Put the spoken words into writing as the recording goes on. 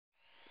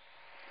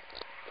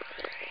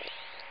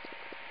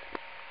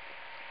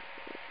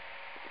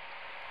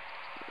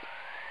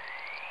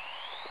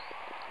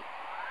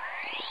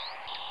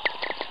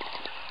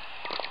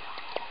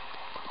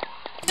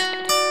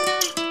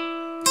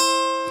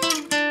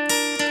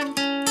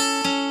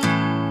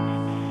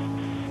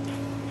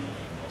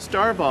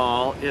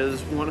Starball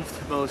is one of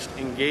the most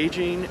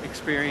engaging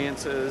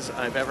experiences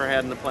I've ever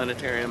had in the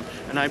planetarium,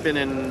 and I've been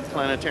in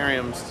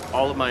planetariums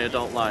all of my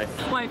adult life.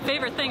 My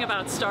favorite thing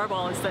about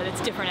Starball is that it's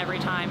different every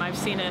time. I've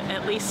seen it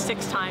at least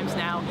 6 times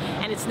now,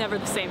 and it's never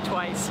the same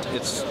twice.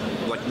 It's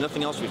like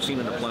nothing else we've seen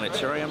in a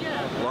planetarium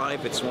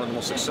live. It's one of the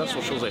most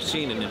successful shows I've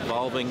seen in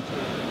involving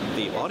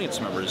the audience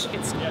members.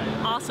 It's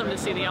awesome to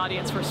see the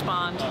audience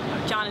respond.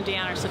 John and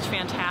Dan are such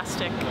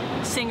fantastic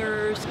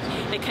singers.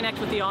 They connect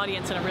with the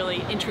audience in a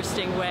really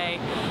interesting way,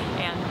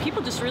 and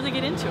people just really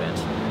get into it.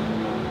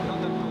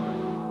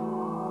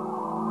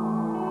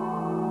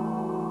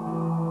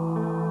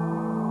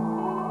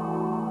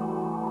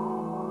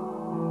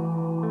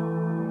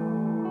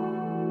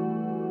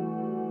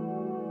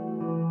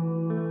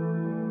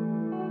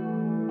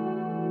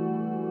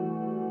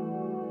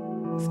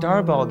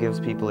 Starball gives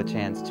people a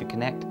chance to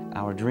connect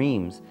our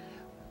dreams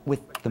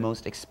with the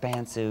most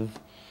expansive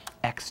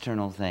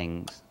external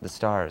things, the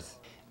stars.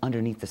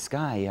 Underneath the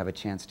sky, you have a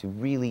chance to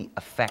really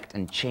affect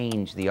and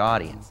change the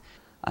audience.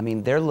 I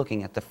mean, they're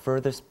looking at the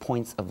furthest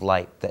points of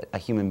light that a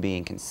human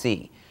being can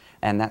see.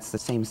 And that's the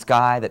same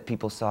sky that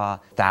people saw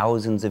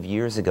thousands of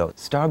years ago.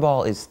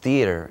 Starball is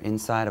theater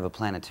inside of a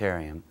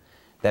planetarium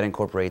that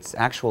incorporates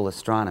actual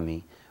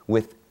astronomy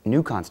with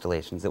new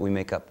constellations that we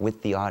make up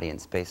with the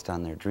audience based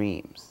on their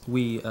dreams.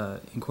 We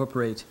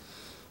incorporate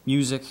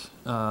music,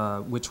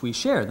 which we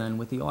share then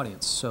with the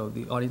audience. So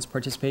the audience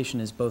participation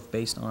is both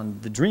based on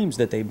the dreams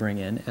that they bring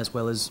in as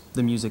well as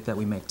the music that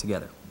we make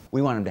together.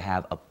 We want them to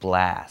have a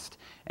blast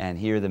and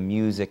hear the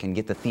music and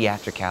get the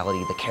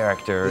theatricality, the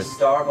characters.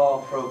 The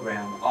Starball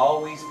program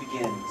always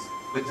begins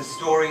with the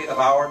story of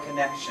our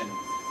connection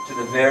to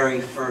the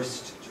very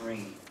first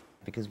dream.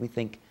 Because we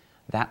think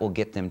that will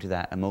get them to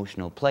that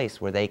emotional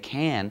place where they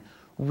can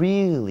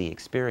really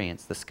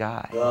experience the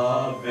sky.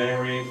 The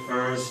very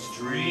first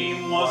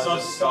dream was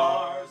of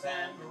stars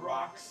and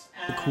rocks.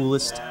 The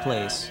coolest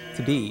place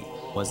to be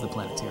was the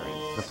planetarium,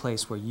 a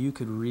place where you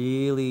could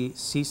really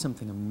see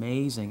something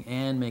amazing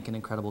and make an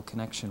incredible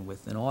connection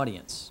with an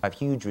audience. I have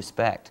huge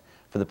respect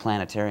for the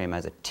planetarium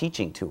as a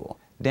teaching tool.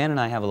 Dan and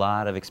I have a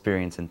lot of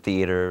experience in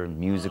theater,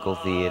 musical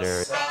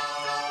theater.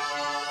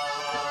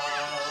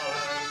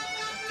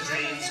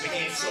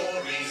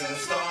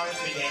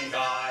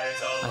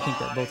 I think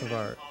that both of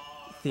our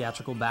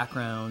theatrical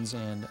backgrounds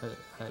and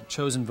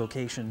chosen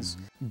vocations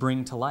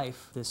bring to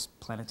life this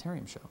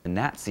planetarium show. And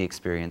that's the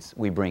experience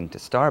we bring to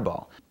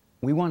Starball.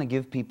 We want to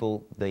give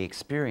people the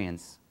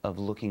experience of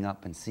looking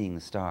up and seeing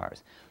the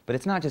stars. But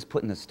it's not just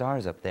putting the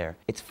stars up there,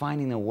 it's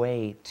finding a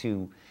way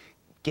to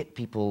get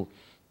people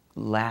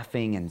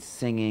laughing and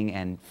singing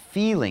and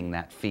feeling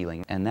that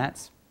feeling. And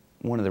that's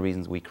one of the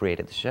reasons we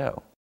created the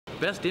show.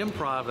 Best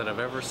improv that I've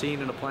ever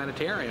seen in a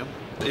planetarium.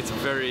 It's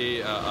very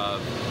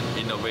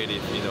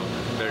innovative,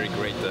 very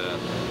great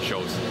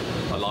shows.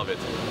 I love it.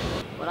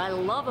 What I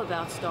love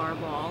about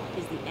Starball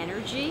is the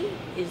energy,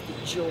 is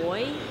the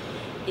joy,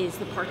 is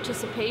the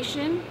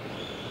participation,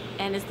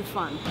 and is the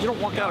fun. You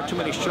don't walk out of too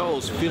many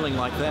shows feeling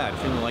like that,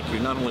 feeling like you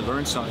not only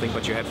learned something,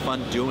 but you had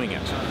fun doing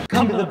it.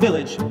 Come to the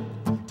village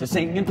to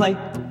sing and play,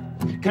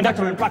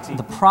 conductor and proxy.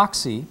 The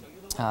proxy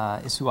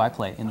is who I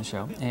play in the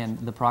show, and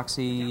the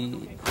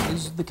proxy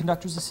is the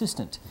conductor's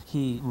assistant.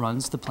 He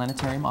runs the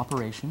planetarium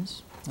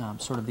operations,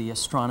 sort of the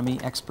astronomy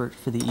expert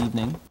for the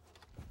evening.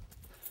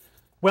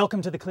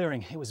 Welcome to the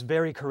clearing. It was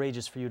very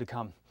courageous for you to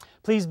come.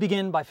 Please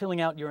begin by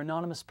filling out your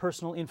anonymous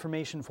personal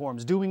information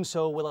forms. Doing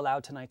so will allow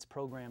tonight's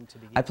program to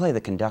begin. I play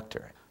the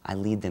conductor. I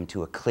lead them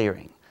to a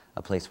clearing,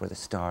 a place where the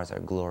stars are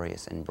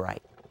glorious and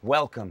bright.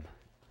 Welcome.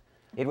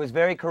 It was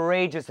very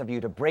courageous of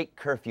you to break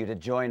curfew to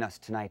join us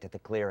tonight at the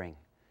clearing.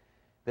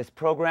 This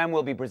program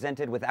will be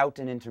presented without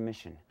an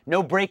intermission.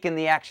 No break in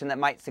the action that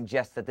might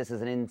suggest that this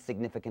is an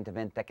insignificant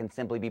event that can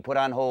simply be put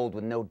on hold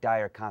with no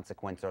dire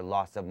consequence or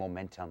loss of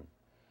momentum.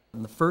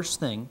 And the first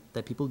thing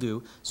that people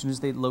do, as soon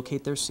as they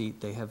locate their seat,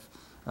 they have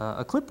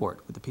a clipboard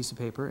with a piece of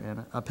paper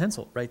and a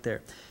pencil right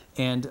there.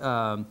 And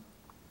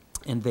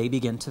they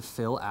begin to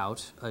fill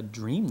out a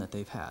dream that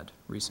they've had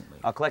recently.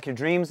 I'll collect your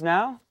dreams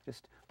now.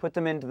 Just put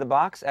them into the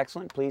box.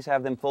 Excellent. Please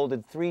have them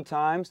folded 3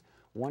 times.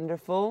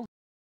 Wonderful.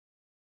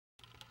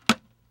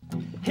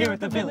 Here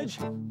at the village,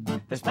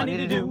 there's plenty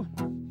to do.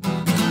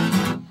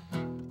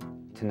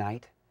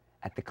 Tonight,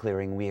 at the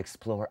clearing, we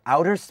explore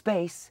outer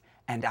space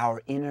and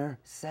our inner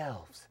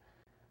selves.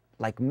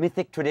 Like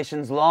mythic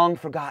traditions long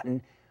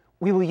forgotten,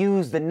 we will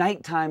use the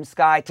nighttime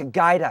sky to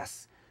guide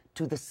us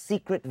to the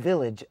secret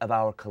village of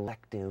our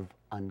collective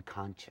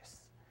unconscious.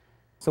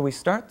 So we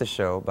start the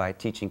show by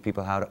teaching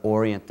people how to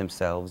orient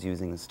themselves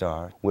using the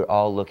stars. We're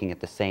all looking at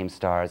the same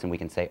stars, and we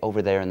can say,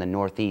 over there in the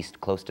northeast,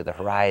 close to the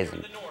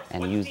horizon,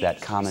 and use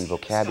that common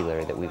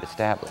vocabulary that we've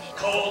established.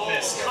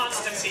 Coldness,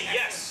 constancy,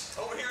 yes.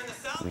 Over here in the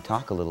south. We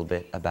talk a little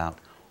bit about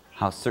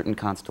how certain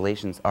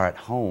constellations are at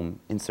home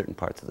in certain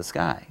parts of the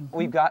sky.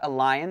 We've got a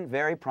lion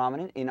very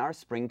prominent in our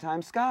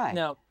springtime sky.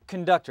 Now,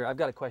 conductor, I've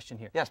got a question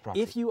here. Yes,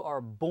 Proxy. If you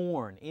are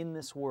born in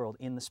this world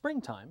in the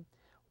springtime,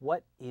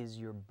 what is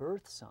your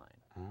birth sign?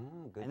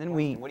 Oh, good. And then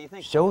we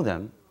show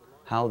them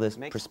how this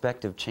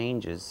perspective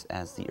changes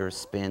as the Earth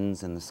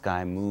spins and the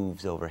sky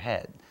moves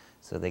overhead.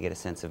 So they get a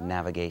sense of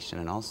navigation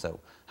and also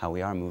how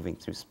we are moving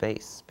through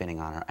space, spinning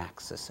on our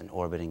axis and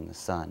orbiting the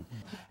sun.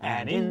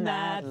 And in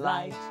that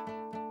light,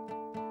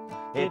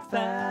 it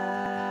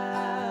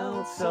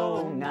felt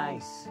so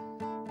nice,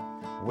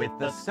 with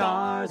the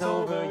stars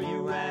over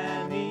you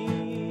and me.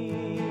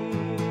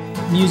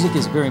 Music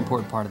is a very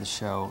important part of the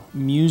show.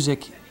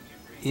 Music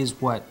is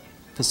what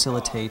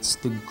facilitates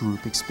the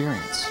group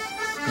experience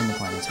in the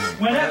planetarium.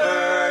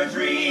 Whenever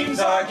dreams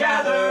are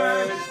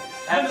gathered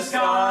and the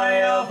sky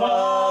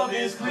above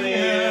is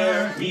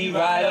clear, we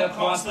ride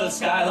across the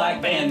sky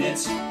like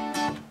bandits.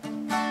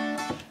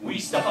 We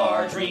stuff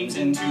our dreams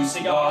into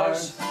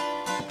cigars,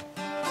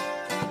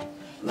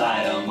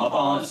 light them up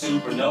on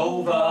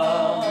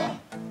supernova.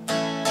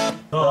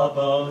 The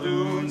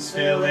balloon's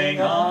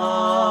filling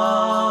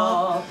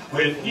up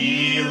with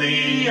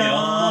helium.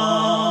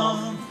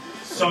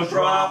 So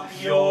drop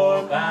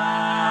your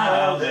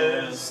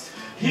ballast,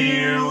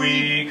 here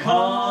we come.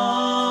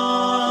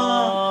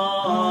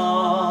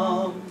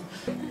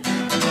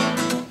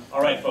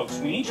 All right, folks,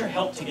 we need your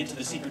help to get to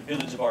the secret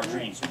village of our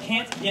dreams. We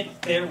can't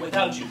get there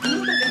without you. Look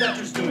what the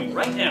conductor's doing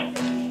right now.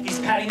 He's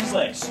patting his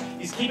legs.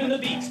 He's keeping the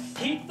beat.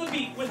 Keep the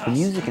beat with us. The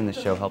music in the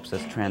show helps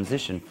us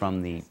transition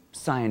from the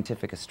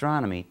scientific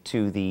astronomy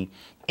to the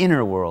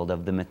inner world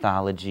of the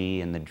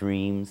mythology and the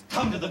dreams.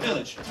 Come to the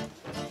village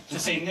to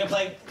sing and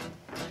play.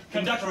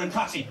 Conductor and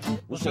proxy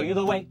will show you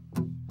the way.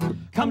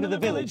 Come to the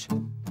village.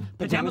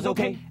 Pajamas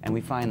okay. And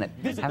we find that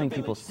having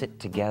people sit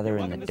together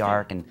in the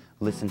dark and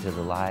listen to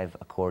the live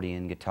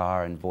accordion,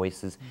 guitar, and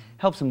voices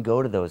helps them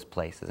go to those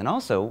places. And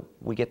also,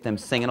 we get them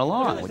singing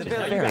along, which is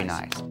very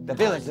nice. The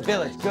village,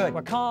 good.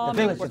 We're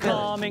coming, we're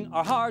coming,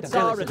 our hearts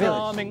are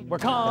coming. We're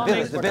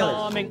coming, we're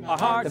coming, our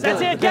hearts.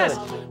 That's it, yes!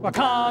 We're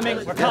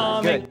coming,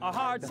 our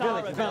hearts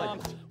are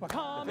coming.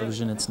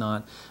 Television, it's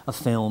not a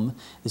film.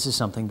 This is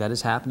something that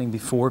is happening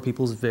before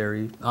people's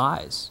very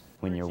eyes.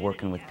 When you're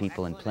working with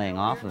people and playing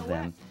off of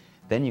them,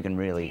 then you can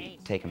really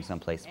take them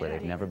someplace where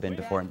they've never been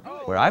before, and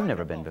where I've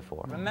never been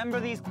before. Remember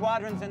these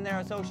quadrants and their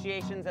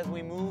associations as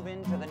we move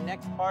into the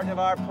next part of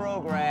our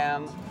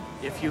program.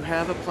 If you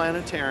have a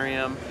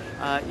planetarium,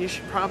 you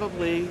should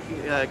probably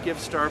give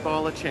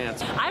Starball a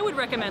chance. I would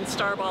recommend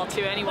Starball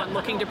to anyone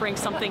looking to bring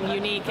something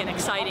unique and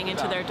exciting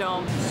into their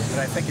dome. But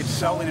I think it's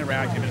so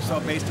interactive, it's so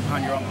based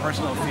upon your own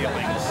personal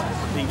feelings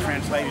being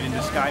translated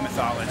into sky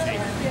mythology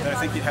that I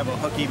think you'd have a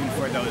hook even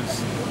for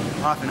those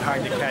often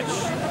hard to catch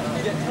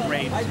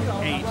grade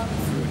 8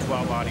 through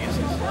 12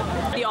 audiences.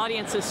 The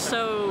audience is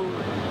so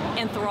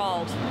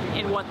enthralled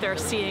in what they're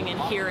seeing and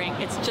hearing.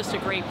 It's just a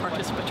great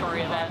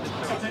participatory event.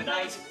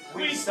 Tonight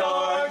we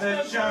start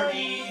the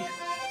journey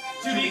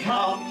to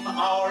become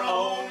our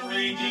own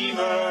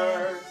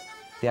redeemer.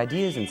 The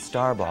ideas in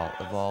Starball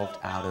evolved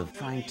out of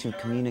trying to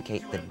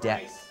communicate the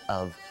depth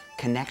of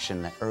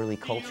connection that early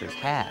cultures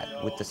had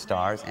with the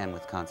stars and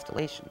with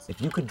constellations.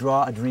 If you could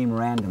draw a dream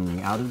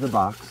randomly out of the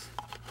box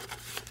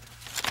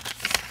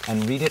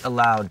and read it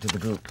aloud to the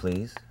group,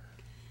 please.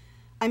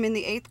 I'm in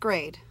the 8th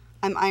grade.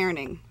 I'm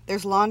ironing.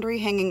 There's laundry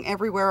hanging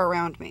everywhere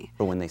around me.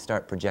 But when they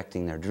start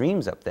projecting their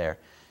dreams up there,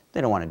 they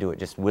don't want to do it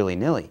just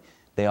willy-nilly.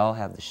 They all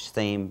have the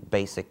same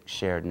basic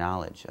shared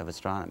knowledge of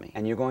astronomy.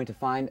 And you're going to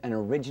find an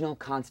original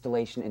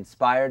constellation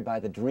inspired by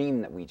the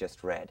dream that we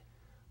just read.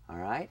 All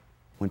right?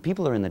 When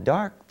people are in the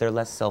dark, they're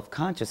less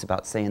self-conscious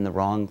about saying the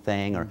wrong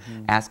thing or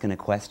asking a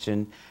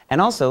question. And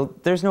also,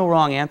 there's no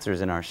wrong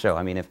answers in our show.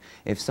 I mean,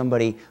 if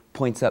somebody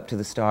points up to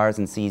the stars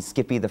and sees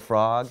Skippy the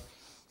Frog,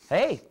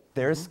 hey,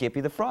 there's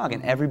Skippy the Frog.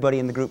 And everybody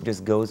in the group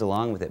just goes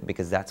along with it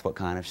because that's what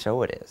kind of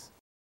show it is.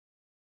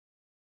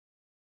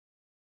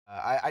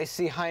 I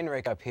see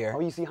Heinrich up here. Oh,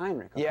 you see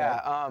Heinrich? Okay.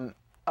 Yeah,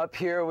 up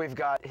here we've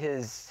got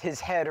his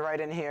head right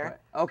in here.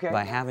 Right. Okay.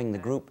 By having the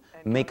group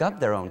make up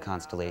their own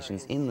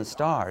constellations in the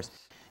stars,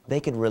 they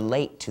could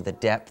relate to the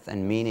depth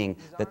and meaning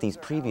that these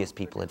previous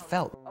people had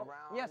felt.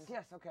 Yes,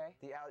 okay.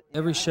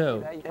 Every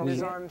show,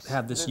 we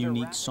have this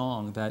unique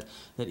song that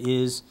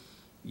is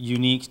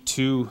unique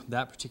to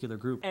that particular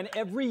group. And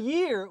every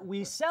year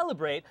we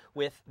celebrate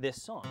with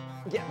this song.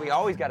 Yeah, we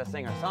always got to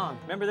sing our song.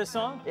 Remember this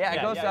song? Yeah,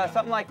 it goes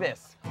something like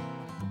this.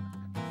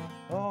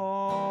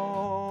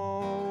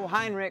 Oh,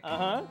 Heinrich.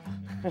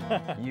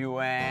 You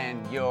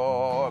and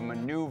your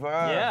maneuver.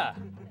 Yeah.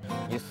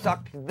 You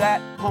sucked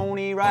that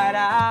pony right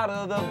out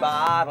of the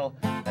bottle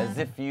as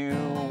if you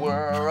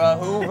were a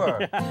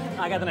Hoover.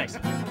 I got the next.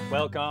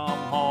 Welcome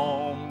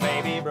home,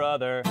 baby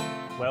brother.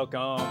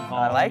 Welcome home.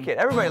 I like it.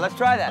 Everybody, let's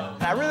try that.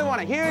 I really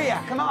want to hear you.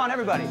 Come on,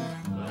 everybody.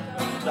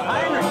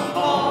 Heinrich.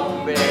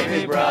 Home,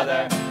 baby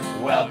brother.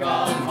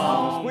 Welcome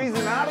home. Squeeze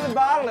him out of the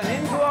bottle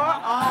and into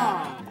our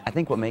arms. I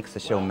think what makes the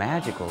show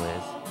magical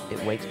is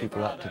it wakes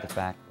people up to the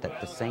fact that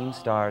the same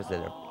stars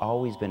that have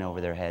always been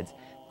over their heads,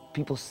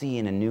 people see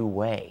in a new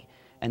way,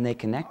 and they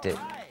connect it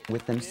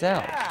with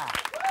themselves.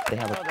 They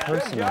have a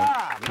personal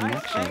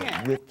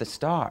connection with the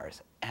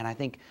stars. And I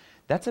think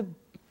that's an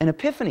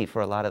epiphany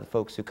for a lot of the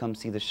folks who come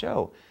see the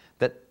show,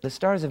 that the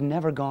stars have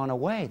never gone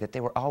away, that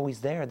they were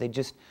always there. They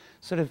just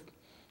sort of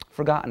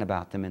forgotten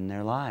about them in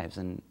their lives.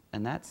 And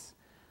that's,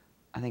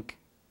 I think,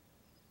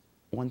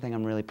 one thing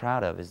I'm really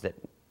proud of, is that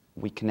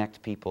we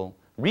connect people,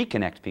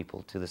 reconnect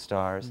people to the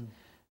stars,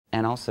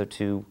 and also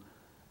to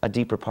a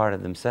deeper part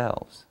of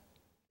themselves.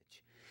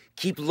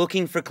 Keep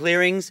looking for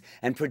clearings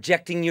and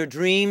projecting your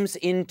dreams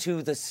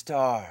into the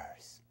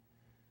stars.